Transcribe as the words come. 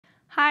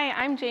Hi,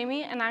 I'm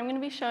Jamie, and I'm going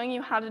to be showing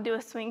you how to do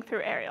a swing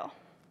through aerial.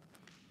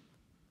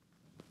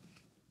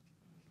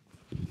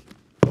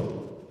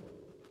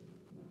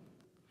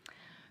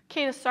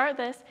 Okay, to start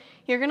this,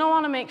 you're going to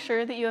want to make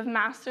sure that you have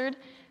mastered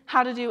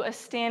how to do a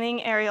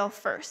standing aerial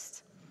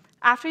first.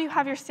 After you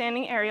have your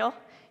standing aerial,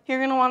 you're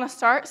going to want to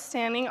start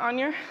standing on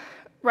your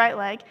right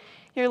leg.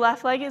 Your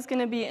left leg is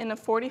going to be in a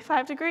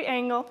 45-degree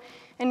angle,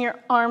 and your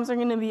arms are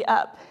going to be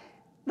up.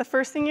 The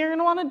first thing you're going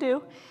to want to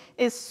do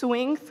is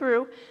swing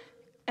through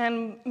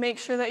and make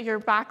sure that your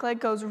back leg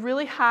goes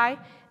really high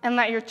and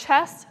that your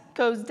chest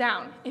goes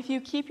down. If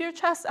you keep your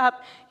chest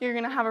up, you're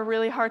going to have a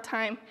really hard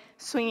time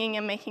swinging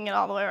and making it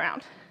all the way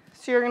around.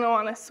 So you're going to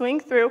want to swing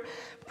through,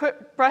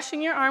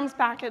 brushing your arms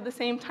back at the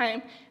same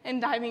time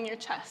and diving your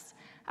chest.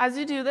 As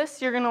you do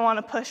this, you're going to want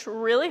to push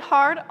really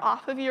hard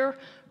off of your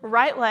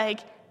right leg,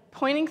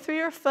 pointing through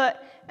your foot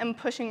and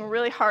pushing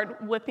really hard,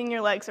 whipping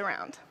your legs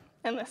around.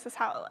 And this is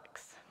how it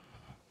looks.